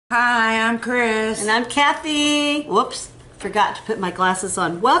Hi, I'm Kris. And I'm Kathy. Whoops, forgot to put my glasses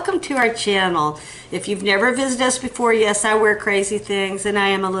on. Welcome to our channel. If you've never visited us before, yes, I wear crazy things and I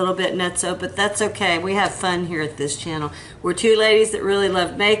am a little bit nutso, but that's okay. We have fun here at this channel. We're two ladies that really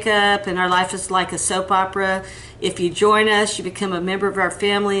love makeup and our life is like a soap opera. If you join us, you become a member of our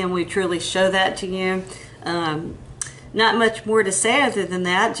family and we truly show that to you. Not much more to say other than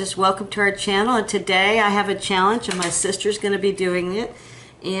that. Just welcome to our channel. And today I have a challenge and my sister's going to be doing it.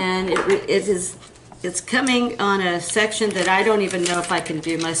 And it's coming on a section that I don't even know if I can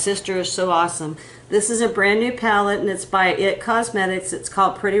do. My sister is so awesome. This is a brand new palette and it's by IT Cosmetics. It's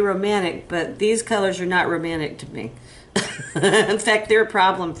called Pretty Romantic, but these colors are not romantic to me. In fact, they're a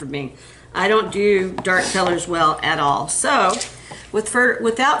problem for me. I don't do dark colors well at all. So,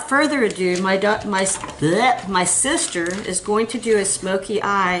 without further ado, my sister is going to do a smoky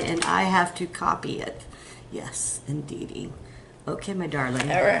eye and I have to copy it. Yes, indeedy. Okay, my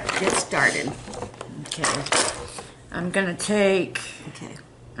darling. All right. Get started. Okay. I'm going to take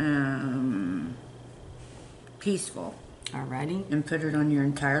Peaceful. Alrighty. And put it on your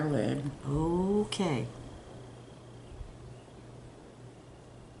entire lid. Okay.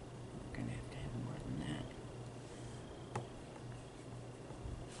 I'm going to have more than that.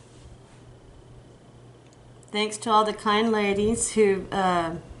 Thanks to all the kind ladies who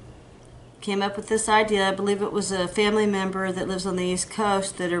came up with this idea. I believe it was a family member that lives on the East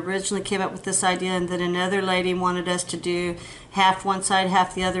Coast that originally came up with this idea, and then another lady wanted us to do half one side,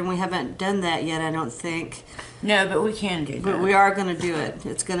 half the other, and we haven't done that yet, I don't think. No, but we can do that. But we are going to do it.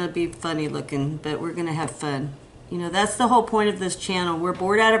 It's going to be funny looking, but we're going to have fun. You know, that's the whole point of this channel. We're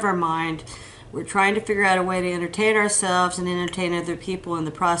bored out of our mind. We're trying to figure out a way to entertain ourselves and entertain other people in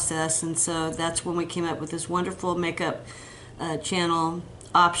the process, and so that's when we came up with this wonderful makeup channel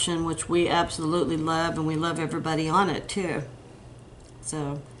option, which we absolutely love, and we love everybody on it too.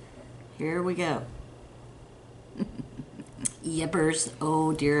 So here we go. Yippers.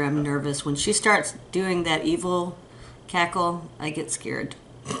 Oh dear, I'm nervous. When she starts doing that evil cackle, I get scared.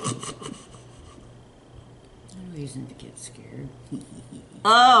 No reason to get scared.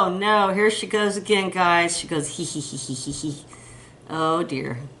 Oh no, here she goes again, guys. She goes hee hee hee hee hee hee. Oh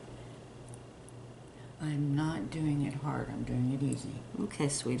dear. I'm not doing it hard, I'm doing it easy. Okay,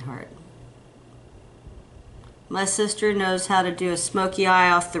 sweetheart. My sister knows how to do a smoky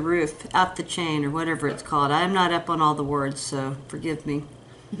eye off the roof, out the chain, or whatever it's called. I'm not up on all the words, so forgive me.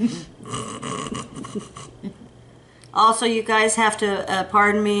 Also, you guys have to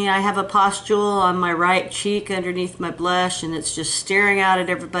pardon me. I have a pustule on my right cheek underneath my blush, and it's just staring out at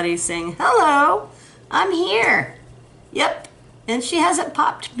everybody saying, "Hello, I'm here." Yep, and she hasn't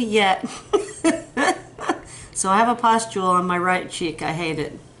popped me yet. So I have a pustule on my right cheek. I hate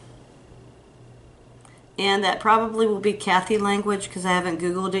it. And that probably will be Kathy language because I haven't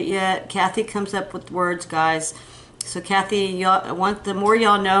Googled it yet. Kathy comes up with words, guys. So Kathy, the more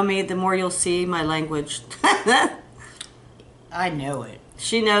y'all know me, the more you'll see my language. I know it.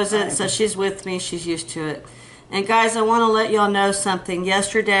 She knows it, so she's with me. She's used to it. And guys, I want to let y'all know something.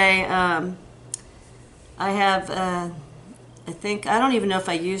 Yesterday, I have... I don't even know if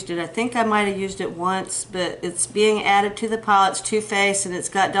I used it. I think I might have used it once, but it's being added to the palette. It's Too Faced, and it's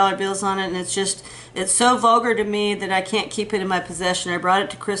got dollar bills on it, and it's so vulgar to me that I can't keep it in my possession. I brought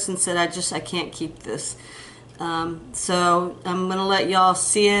it to Kris and said, I can't keep this. So I'm going to let y'all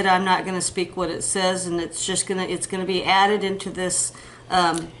see it. I'm not going to speak what it says, and it's going to be added into this.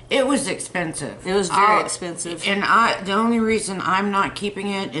 It was expensive. It was very expensive. And the only reason I'm not keeping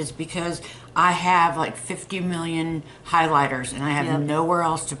it is because I have like 50 million highlighters and I have nowhere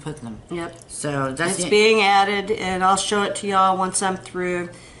else to put them. Yep. So it's being added, and I'll show it to y'all once I'm through.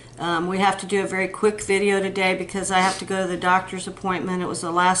 We have to do a very quick video today because I have to go to the doctor's appointment. It was a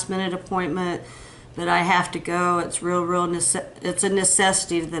last minute appointment, but I have to go. It's it's a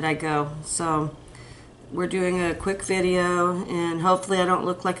necessity that I go. So we're doing a quick video, and hopefully I don't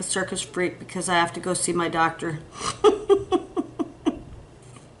look like a circus freak because I have to go see my doctor.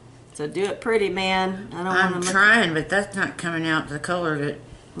 So do it pretty, man. I'm trying, but that's not coming out the color that...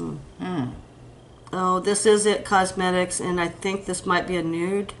 Oh, this is IT Cosmetics, and I think this might be a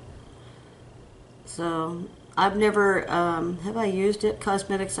nude. So I've never... have I used IT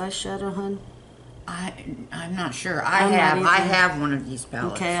Cosmetics eyeshadow, hun? I'm not sure. I have one of these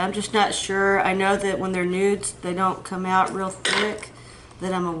palettes. Okay, I'm just not sure. I know that when they're nudes, they don't come out real thick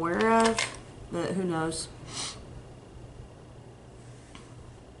that I'm aware of, but who knows.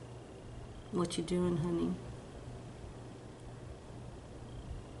 What you doing, honey?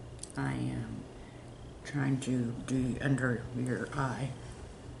 I am trying to do under your eye.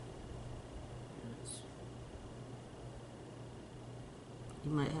 You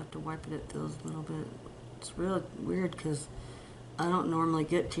might have to wipe it. It feels a little bit. It's real weird because I don't normally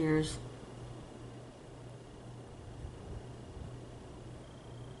get tears.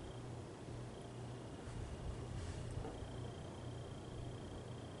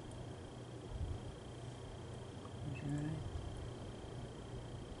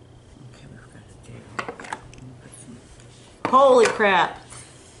 Holy crap.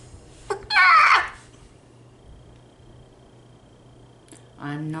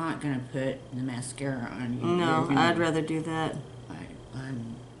 I'm not gonna put the mascara on you. No, I'd rather do that.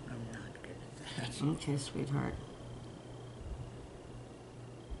 I'm not good at that. Okay, sweetheart.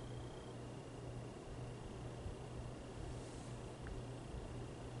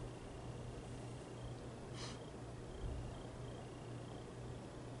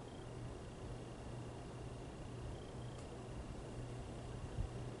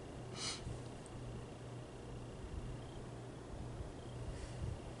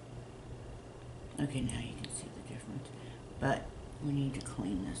 Okay, now you can see the difference. But we need to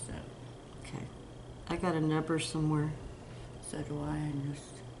clean this up. Okay. I got a number somewhere. So do I, and just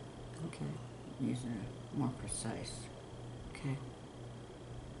Okay. using it more precise. Okay.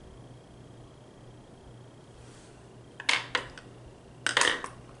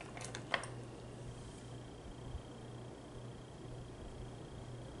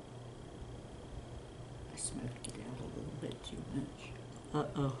 I smoked it out a little bit too much.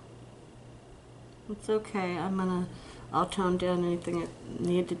 Uh-oh. It's okay. I'll tone down anything I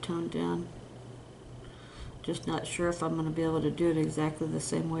need to tone down. Just not sure if I'm going to be able to do it exactly the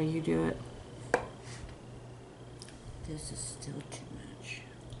same way you do it. This is still too much.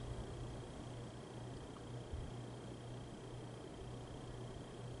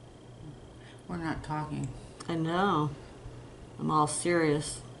 We're not talking. I know. I'm all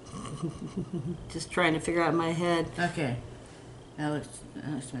serious. Just trying to figure out in my head. Okay. That looks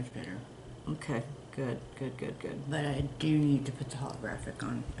much better. Okay. Good, good, good, good. But I do need to put the holographic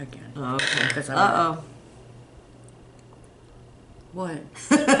on again. Okay. I Uh-oh. What?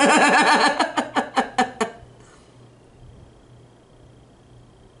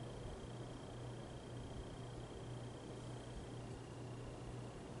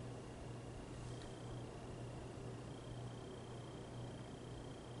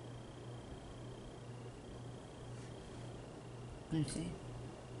 Let me see.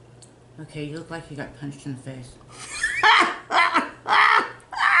 Okay, you look like you got punched in the face.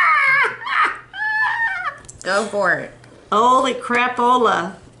 Go for it. Holy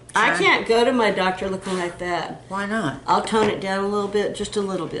crapola. I can't go to my doctor looking like that. Why not? I'll tone it down a little bit, just a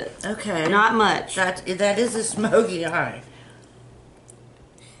little bit. Okay. Not much. That is a smoky eye.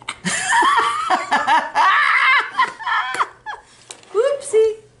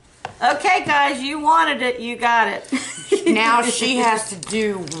 Whoopsie. Okay, guys, you wanted it, you got it. Now she has to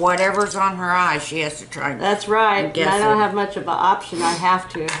do whatever's on her eye. She has to try. That's right. And I it. don't have much of an option. I have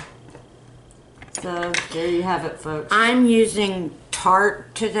to. So there you have it, folks. I'm using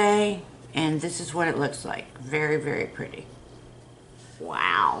Tarte today, and this is what it looks like. Very, very pretty.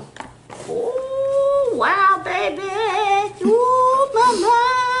 Wow. Oh, wow, baby. Ooh,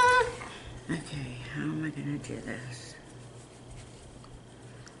 mama. Okay, how am I going to do this?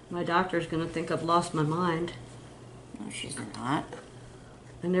 My doctor's going to think I've lost my mind. No, she's not.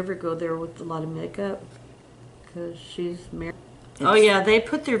 I never go there with a lot of makeup because she's married. Oh yeah, they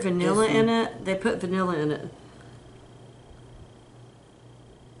put their vanilla in it. They put vanilla in it.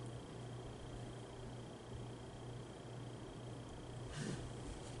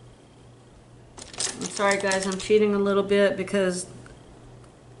 I'm sorry guys, I'm cheating a little bit because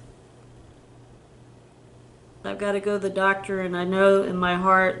I've got to go to the doctor and I know in my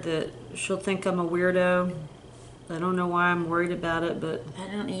heart that she'll think I'm a weirdo. I don't know why I'm worried about it, but I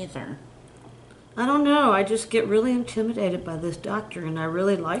don't either. I don't know. I just get really intimidated by this doctor, and I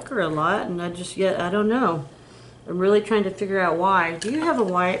really like her a lot, and I don't know. I'm really trying to figure out why. Do you have a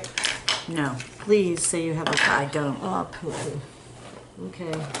wipe? No. Please say you have a wipe. I don't. Oh, poo-poo.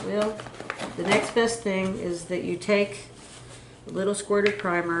 Okay, well, the next best thing is that you take a little squirt of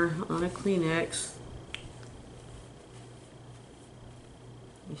primer on a Kleenex.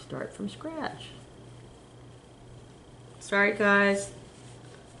 You start from scratch. Sorry, guys.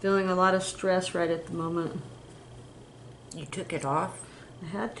 Feeling a lot of stress right at the moment. You took it off? I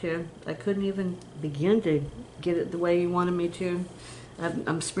had to. I couldn't even begin to get it the way you wanted me to.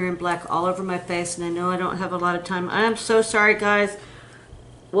 I'm smearing black all over my face, and I know I don't have a lot of time. I am so sorry, guys.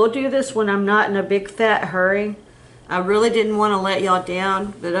 We'll do this when I'm not in a big fat hurry. I really didn't want to let y'all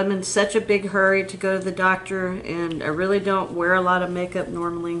down, but I'm in such a big hurry to go to the doctor, and I really don't wear a lot of makeup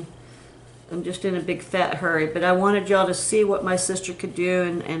normally. I'm just in a big fat hurry, but I wanted y'all to see what my sister could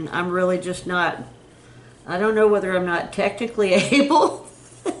do, and I'm really just not, I don't know whether I'm not technically able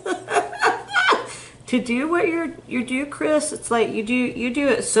to do what you do, Kris. It's like you do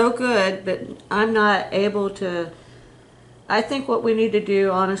it so good, but I'm not able to. I think what we need to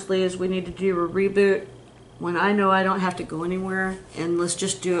do, honestly, is we need to do a reboot when I know I don't have to go anywhere, and let's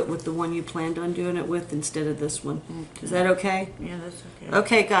just do it with the one you planned on doing it with instead of this one. Okay. Is that okay? Yeah, that's okay.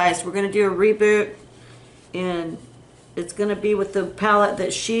 Okay, guys, we're going to do a reboot, and it's going to be with the palette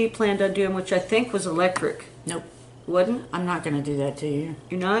that she planned on doing, which I think was electric. Nope. Wasn't? I'm not going to do that to you.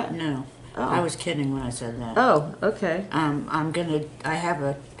 You're not? No. Oh. I was kidding when I said that. Oh, okay. I have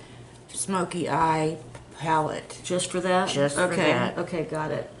a smoky eye palette. Just for that? Just for that. Okay,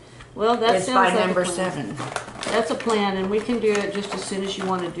 got it. Well, that It's sounds by like number a plan. 7. That's a plan, and we can do it just as soon as you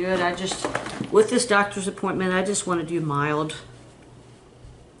want to do it. I just, with this doctor's appointment, I just want to do mild.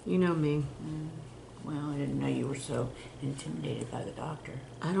 You know me. Well, I didn't know you were so intimidated by the doctor.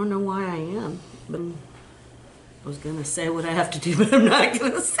 I don't know why I am, but I was going to say what I have to do, but I'm not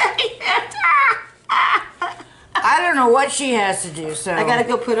going to say it. I don't know what she has to do, so... I got to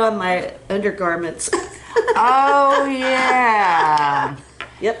go put on my undergarments. Oh, yeah.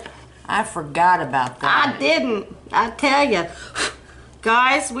 Yep. I forgot about that. I didn't. I tell you.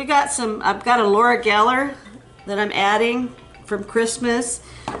 Guys, we got some, I've got a Laura Geller that I'm adding from Christmas.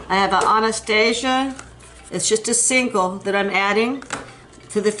 I have an Anastasia. It's just a single that I'm adding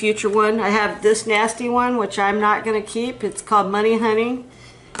to the future one. I have this nasty one, which I'm not going to keep. It's called Money Honey.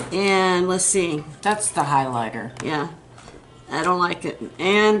 And let's see. That's the highlighter. Yeah. I don't like it.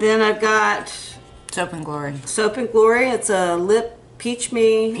 And then I've got Soap and Glory. Soap and Glory. It's a lip peach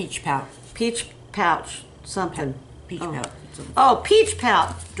me. Peach pouch. Peach pouch. Something. Peach oh. pouch. Oh, peach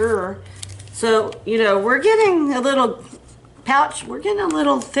pouch. Durr. So, you know, we're getting a little pouch. We're getting a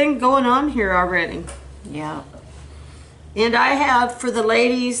little thing going on here already. Yeah. And I have, for the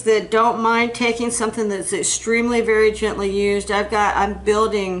ladies that don't mind taking something that's extremely very gently used, I'm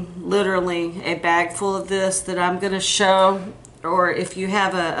building literally a bag full of this that I'm going to show. Or if you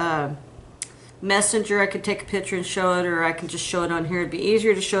have a messenger, I could take a picture and show it, or I can just show it on here. It'd be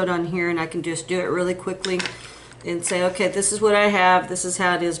easier to show it on here, and I can just do it really quickly and say, okay, this is what I have, this is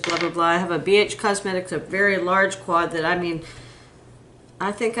how it is, blah, blah, blah. I have a BH Cosmetics, a very large quad that, I mean,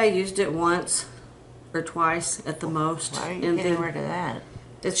 I think I used it once or twice at the most. Why are you getting rid of that?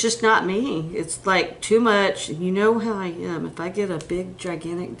 It's just not me. It's like too much. You know how I am. If I get a big,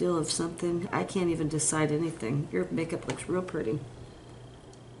 gigantic deal of something, I can't even decide anything. Your makeup looks real pretty.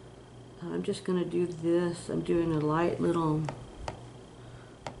 I'm just going to do this. I'm doing a light little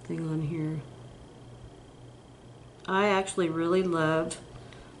thing on here. I actually really love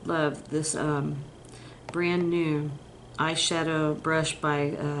this brand new eyeshadow brush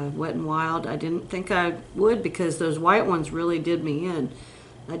by Wet n Wild. I didn't think I would because those white ones really did me in.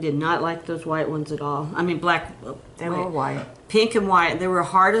 I did not like those white ones at all. I mean black. They were white. Pink and white. They were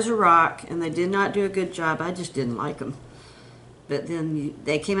hard as a rock and they did not do a good job. I just didn't like them. But then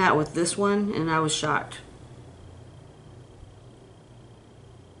they came out with this one and I was shocked.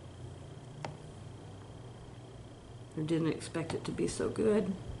 I didn't expect it to be so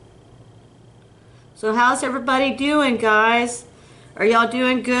good. So how's everybody doing, guys? Are y'all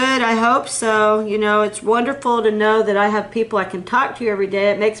doing good? I hope so. You know, it's wonderful to know that I have people I can talk to every day.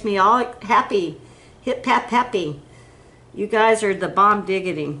 It makes me all happy. Hip hap happy. You guys are the bomb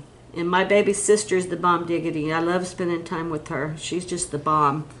diggity. And my baby sister's the bomb diggity. I love spending time with her. She's just the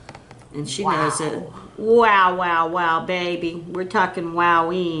bomb. And she knows it. Wow, wow, wow, baby. We're talking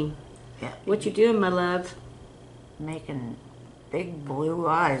wowee. Yeah. What you doing, my love? Making big blue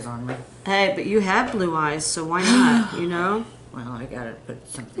eyes on me. Hey, but you have blue eyes, so why not, you know? Well, I gotta put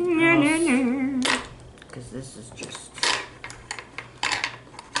something else. Because this is just...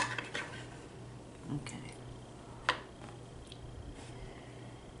 Okay.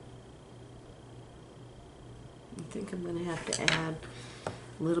 I think I'm going to have to add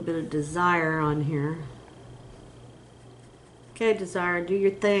a little bit of Desire on here. Okay, Desire, do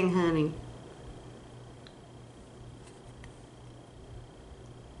your thing, honey.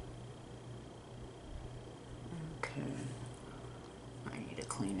 Okay. I need a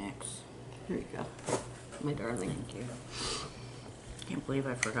Kleenex. Here you go, my darling. Thank you. Can't believe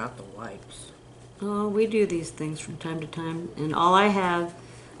I forgot the wipes. Oh, we do these things from time to time, and all I have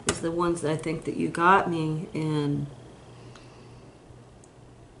is the ones that I think that you got me, and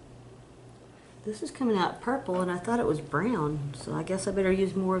this is coming out purple, and I thought it was brown, so I guess I better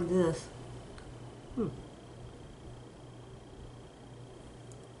use more of this.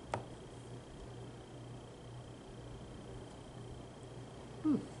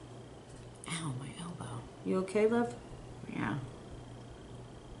 You okay, love? Yeah.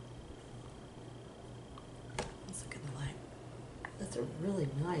 Let's look at the light. That's a really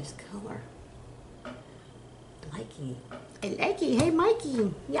nice color. Mikey. I like it. Hey,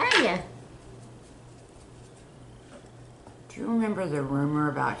 Mikey. Yeah. Do you remember the rumor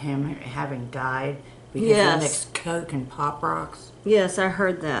about him having died because Yes. he mixed Coke and Pop Rocks? Yes, I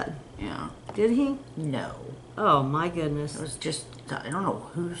heard that. Yeah. Did he? No. Oh, my goodness. It was just, I don't know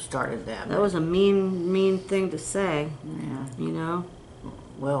who started that. That was a mean thing to say, Yeah. you know?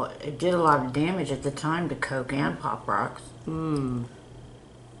 Well, it did a lot of damage at the time to Coke and Pop Rocks.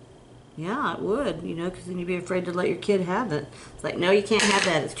 Yeah, it would, you know, because then you'd be afraid to let your kid have it. It's like, no, you can't have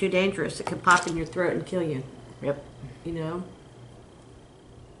that. It's too dangerous. It could pop in your throat and kill you, Yep. you know?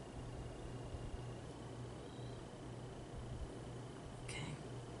 Okay.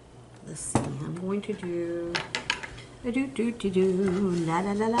 Let's see. I'm going to do... La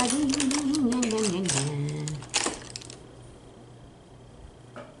la la la dee, nya, nya, nya, nya.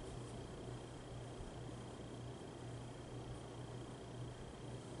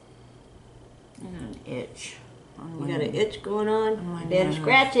 And an itch. You got an itch going on? my Better nose.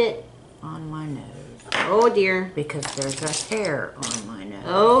 scratch it. On my nose. Oh dear. Because there's a hair on my nose.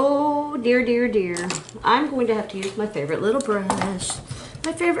 Oh dear, dear, dear. I'm going to have to use my favorite little brush.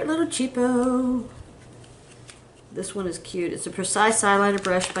 My favorite little cheapo. This one is cute. It's a Precise Eyeliner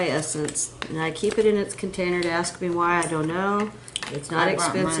Brush by Essence. And I keep it in its container to ask me why. I don't know. It's not I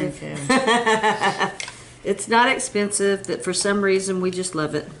brought mine, expensive. too. It's not expensive, but for some reason we just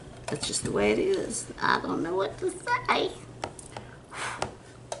love it. That's just the way it is. I don't know what to say.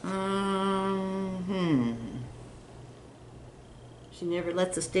 She never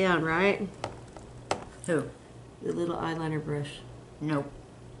lets us down, right? Who? The little eyeliner brush. Nope.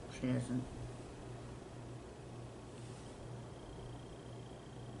 She doesn't.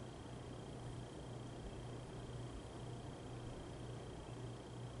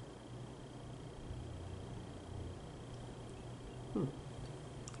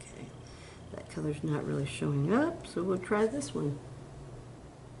 Okay, that color's not really showing up, so we'll try this one.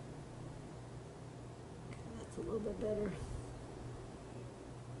 Okay, that's a little bit better.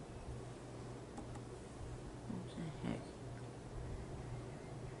 What the heck?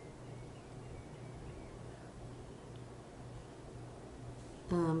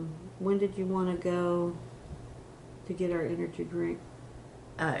 When did you want to go to get our energy drink?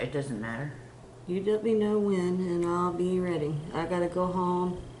 It doesn't matter. You let me know when, and I'll be ready. I gotta go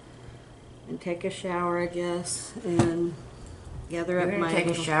home and take a shower, I guess, and gather You're up gonna my take a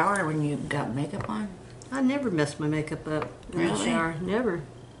little- shower when you got makeup on? I never mess my makeup up in the Really? shower. Never.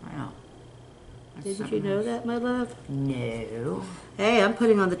 Wow. That's Didn't you something know else. that, my love? No. Hey, I'm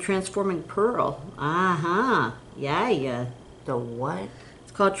putting on the Transforming Pearl. Uh-huh. Yeah. The what?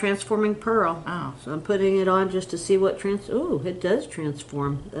 It's called Transforming Pearl. Oh. So I'm putting it on just to see what ooh, it does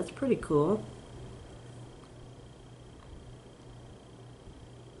transform. That's pretty cool.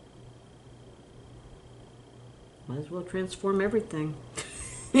 Might as well transform everything.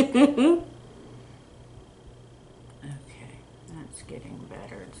 Okay. That's getting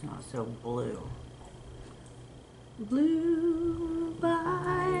better. It's not so blue. Blue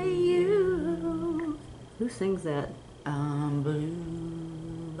by you. Who sings that?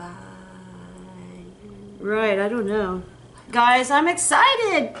 Blue by you. Right, I don't know. Guys, I'm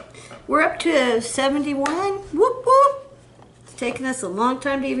excited. We're up to 71. Whoop, whoop. It's taken us a long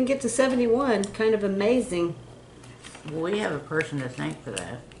time to even get to 71. Kind of amazing. Well, we have a person to thank for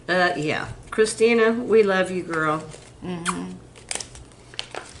that. Yeah. Christina, we love you, girl.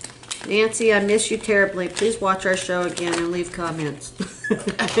 Nancy, I miss you terribly. Please watch our show again and leave comments.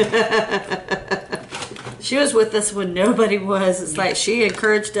 She was with us when nobody was. It's like she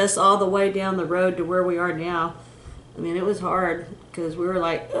encouraged us all the way down the road to where we are now. I mean, it was hard because we were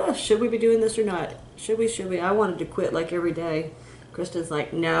like, oh, should we be doing this or not? Should we? I wanted to quit like every day. Kristen's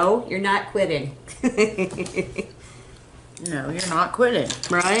like, no, you're not quitting. No, you're not quitting.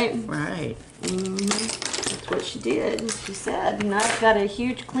 Right? Right. That's what she did. She said, and I've got a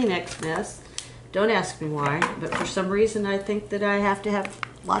huge Kleenex mess. Don't ask me why, but for some reason I think that I have to have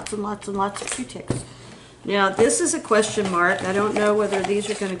lots and lots and lots of Q-tips. Now, this is a question mark. I don't know whether these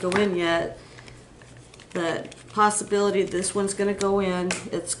are going to go in yet. The possibility this one's going to go in.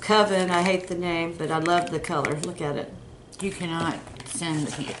 It's Coven. I hate the name, but I love the color. Look at it. You cannot send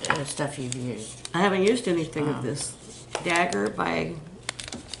stuff you've used. I haven't used anything of this. Dagger by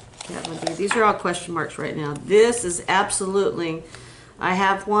Kat Von D. These are all question marks right now. This is absolutely, I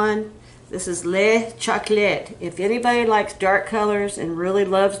have one. This is Le Chocolat. If anybody likes dark colors and really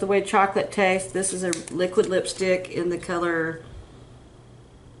loves the way chocolate tastes, this is a liquid lipstick in the color,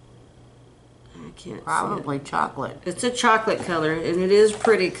 I Can't Probably chocolate. It's a chocolate color, and it is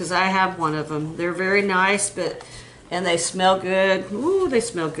pretty because I have one of them. They're very nice, and they smell good. Ooh, they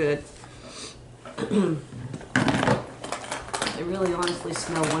smell good. They really honestly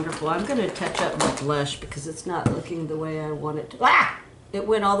smell wonderful. I'm going to touch up my blush because it's not looking the way I want it to. Ah! It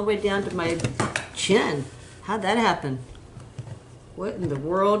went all the way down to my chin. How'd that happen? What in the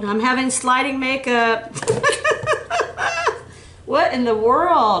world? I'm having sliding makeup. What in the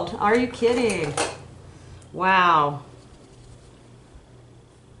world? Are you kidding? Wow.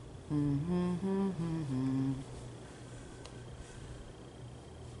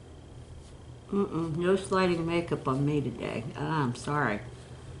 No sliding makeup on me today. I'm sorry.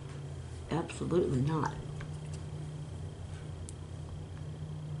 Absolutely not.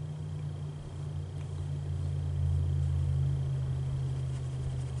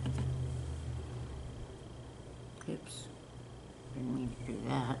 Oops. Didn't mean to do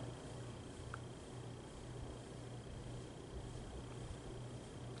that.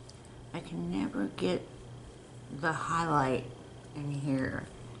 I can never get the highlight in here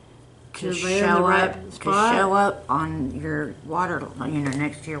to show up on your water,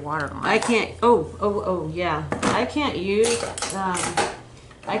 next to your waterline. I can't. Oh, yeah. I can't use.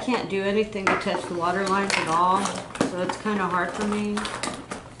 I can't do anything to touch the water lines at all, so it's kind of hard for me.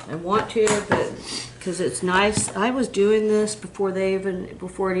 I want to, but because it's nice. I was doing this before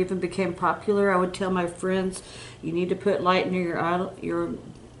it even became popular. I would tell my friends, you need to put light near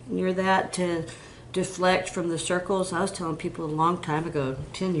near that to deflect from the circles. I was telling people a long time ago,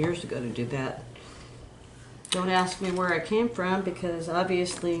 10 years ago, to do that. Don't ask me where I came from because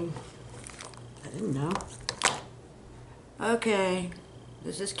obviously I didn't know. Okay,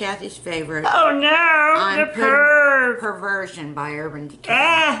 this is Kathy's favorite. Oh no, the perv! Perversion by Urban Decay.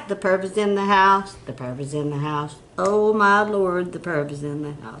 Ah, the perv is in the house. The perv is in the house. Oh my lord, the perv is in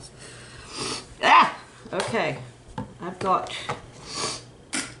the house. Ah, okay. I've got to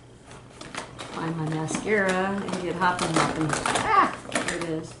find my mascara and get hopping. Ah, there it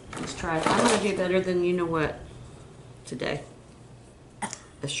is. Let's try it. I'm gonna do better than you know what today.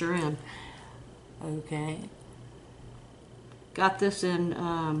 I sure am. Okay. Got this in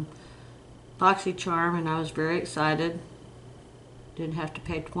BoxyCharm, and I was very excited. Didn't have to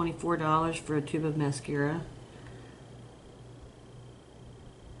pay $24 for a tube of mascara.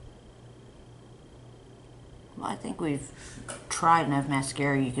 Well, I think we've tried enough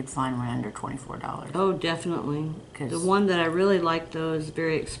mascara you could find one under $24. Oh, definitely. The one that I really like, though, is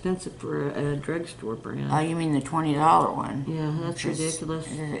very expensive for a drugstore brand. Oh, you mean the $20 one? Yeah, that's ridiculous.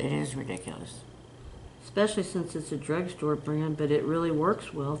 It is ridiculous. Especially since it's a drugstore brand, but it really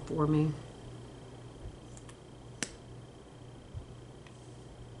works well for me.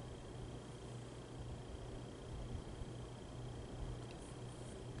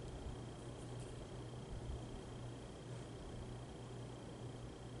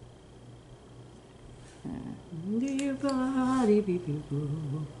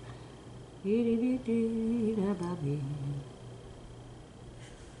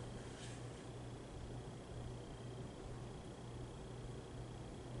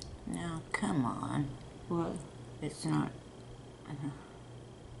 Now, come on. What? It's not...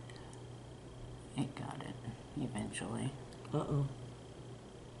 It got it, eventually. Uh-oh.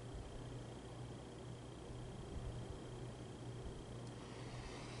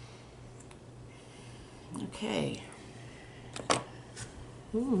 Okay.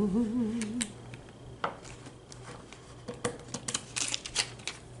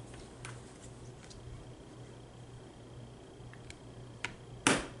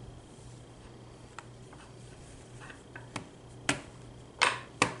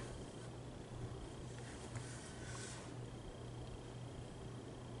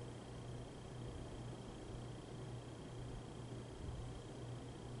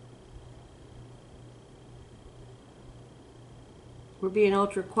 We're being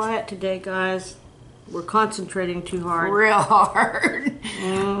ultra quiet today, guys. We're concentrating too hard. Real hard.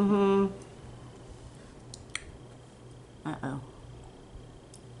 Uh-oh.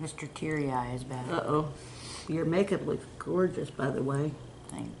 Mr. Teary Eye is back. Uh-oh. Your makeup looks gorgeous, by the way.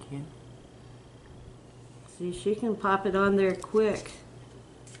 Thank you. See, she can pop it on there quick.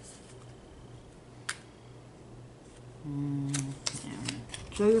 Yeah.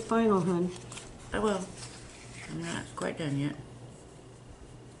 Show your final, hun. I will. I'm not quite done yet.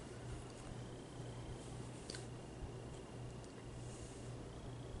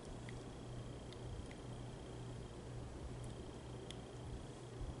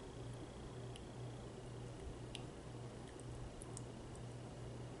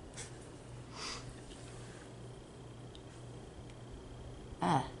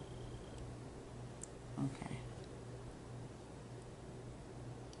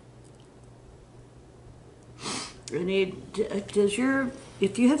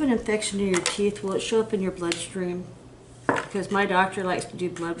 if you have an infection in your teeth, will it show up in your bloodstream? Because my doctor likes to do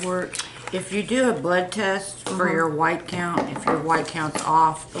blood work. If you do a blood test for your white count, if your white count's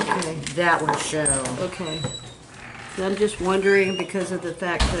off, that would show. Okay. So I'm just wondering because of the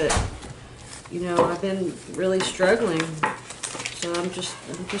fact that, you know, I've been really struggling. So I'm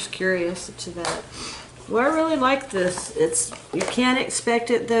just curious to that. Well, I really like this. You can't expect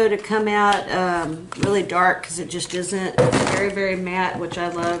it though to come out really dark because it just isn't. It's very, very matte, which I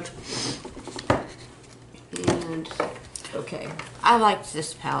loved. And okay, I liked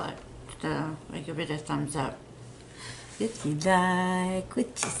this palette. So I give it a thumbs up. if you like what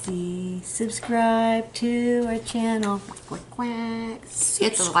you see, subscribe to our channel. Quack, quack.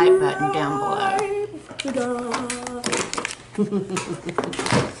 Hit the like button down below.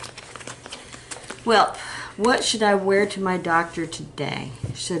 Well, what should I wear to my doctor today?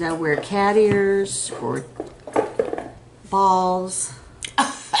 Should I wear cat ears or balls?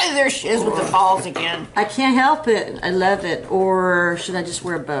 There she is with the balls again. I can't help it. I love it. Or should I just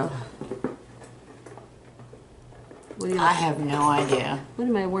wear a bow? What do you I have no idea. What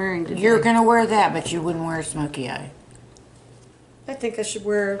am I wearing today? You're going to wear that, but you wouldn't wear a smoky eye. I think I should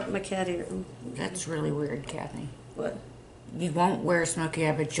wear my cat ear. That's really weird, Kathy. What? You won't wear a smoky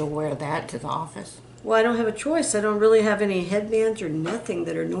eye, but you'll wear that to the office? Well, I don't have a choice. I don't really have any headbands or nothing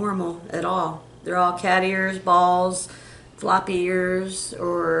that are normal at all. They're all cat ears, balls, floppy ears,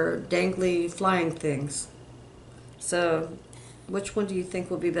 or dangly flying things. So, which one do you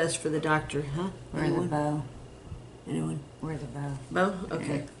think will be best for the doctor, huh? Wear the bow. Anyone? Wear the bow. Bow?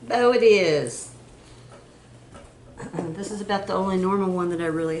 Okay. Bow it is. This is about the only normal one that I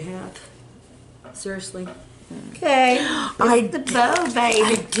really have. Seriously. Okay. The bow, baby.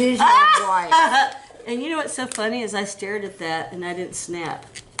 I did have white. And you know what's so funny is I stared at that and I didn't snap.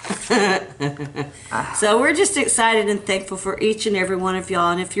 So we're just excited and thankful for each and every one of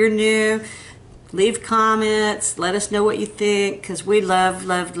y'all. And if you're new, leave comments. Let us know what you think because we love,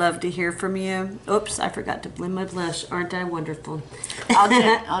 love, love to hear from you. Oops, I forgot to blend my blush. Aren't I wonderful?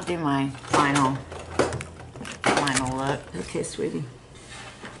 I'll do my final look. Okay, sweetie.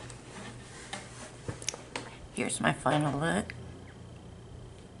 Here's my final look.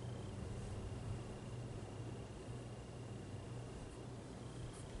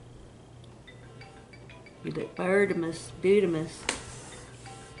 You look beautimous.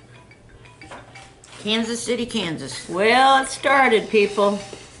 Kansas City, Kansas. Well, it started, people.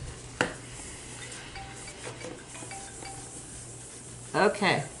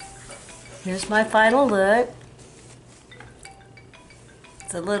 Okay. Here's my final look.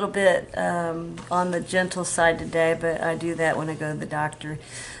 It's a little bit on the gentle side today, but I do that when I go to the doctor.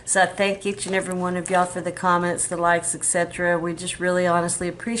 So I thank each and every one of y'all for the comments, the likes, etc. We just really honestly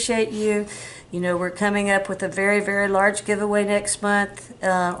appreciate you. You know, we're coming up with a very, very large giveaway next month,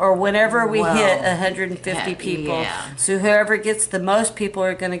 or whenever we hit 150 people. Yeah. So whoever gets the most people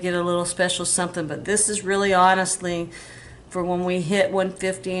are going to get a little special something. But this is really honestly for when we hit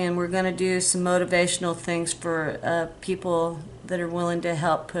 150, and we're going to do some motivational things for people that are willing to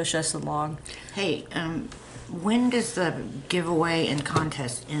help push us along. Hey, when does the giveaway and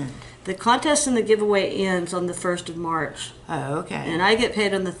contest end? The contest and the giveaway ends on the 1st of March. Oh, okay. And I get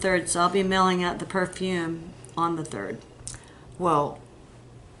paid on the 3rd, so I'll be mailing out the perfume on the 3rd. Well,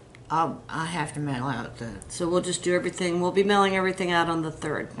 I have to mail out the... So we'll just do everything. We'll be mailing everything out on the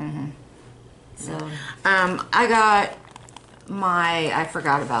 3rd. Mm-hmm. So I got my... I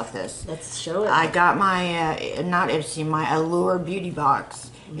forgot about this. let's show it. I got my, not ESTEE, my Allure beauty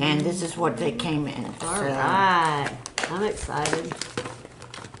box. And this is what they came in. All right. I'm excited.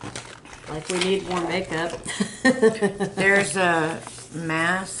 Like we need more makeup. There's a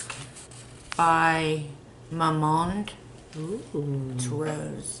mask by Mamonde. Ooh. It's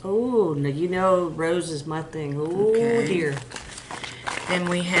rose. Oh, now you know rose is my thing. Oh, Okay. dear. Then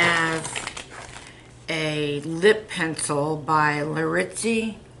we have a lip pencil by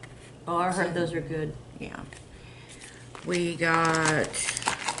Larizzi. Oh, I heard those are good. Yeah. We got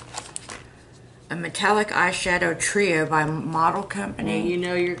a metallic eyeshadow trio by Model Now Company. you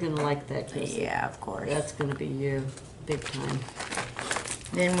know you're going to like that, Kris. Yeah, of course. That's going to be you. Big time.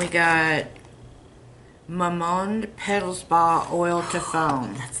 Then we got Mamonde Petal Spa Oil to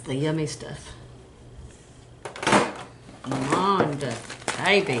Foam. That's the yummy stuff. Come on,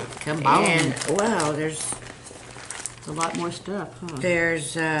 baby. Come on. And, wow, there's a lot more stuff, huh?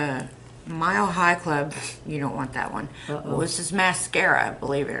 There's Mile High Club. You don't want that one. Well, this is mascara,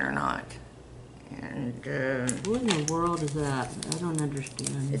 believe it or not. And what in the world is that? I don't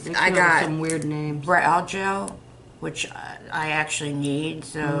understand. I got some weird names. brow gel which I actually need,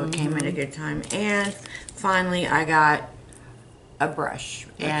 so it came at a good time. And finally, I got a brush.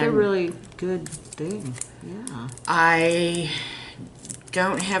 That's a really good thing. Yeah. I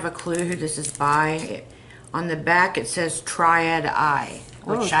don't have a clue who this is by. On the back, it says Triad Eye,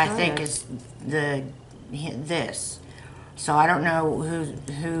 which I think is this. So I don't know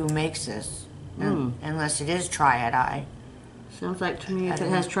who makes this, unless it is Triad Eye. Sounds like to me if it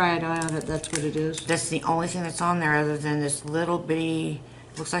has Triad Eye on it, that's what it is. That's the only thing that's on there other than this little bitty,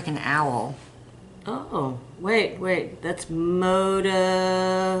 looks like an owl. Oh, wait. That's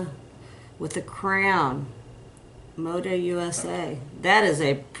Moda with a crown. Moda USA. That is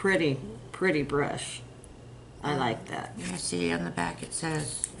a pretty brush. I like that. You see on the back it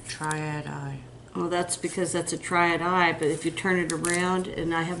says Triad Eye. Well, that's because that's a Triad Eye, but if you turn it around,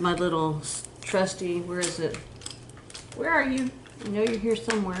 and I have my little trusty, where is it? Where are you? I know you're here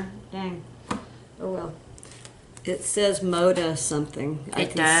somewhere. Dang. Oh well. It says Moda something. I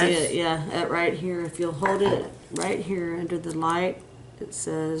can see it, yeah, right here. If you'll hold it right here under the light, it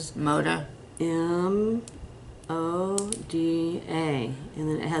says Moda. M-O-D-A. And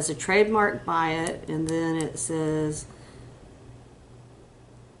then it has a trademark by it, and then it says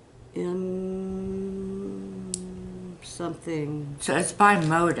something. So it's by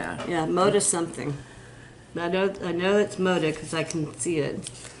Moda. Yeah, Moda something. I know it's Moda because I can see it.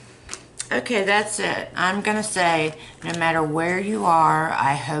 Okay, that's it. I'm going to say, no matter where you are,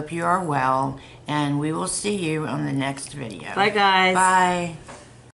 I hope you are well, and we will see you on the next video. Bye, guys. Bye.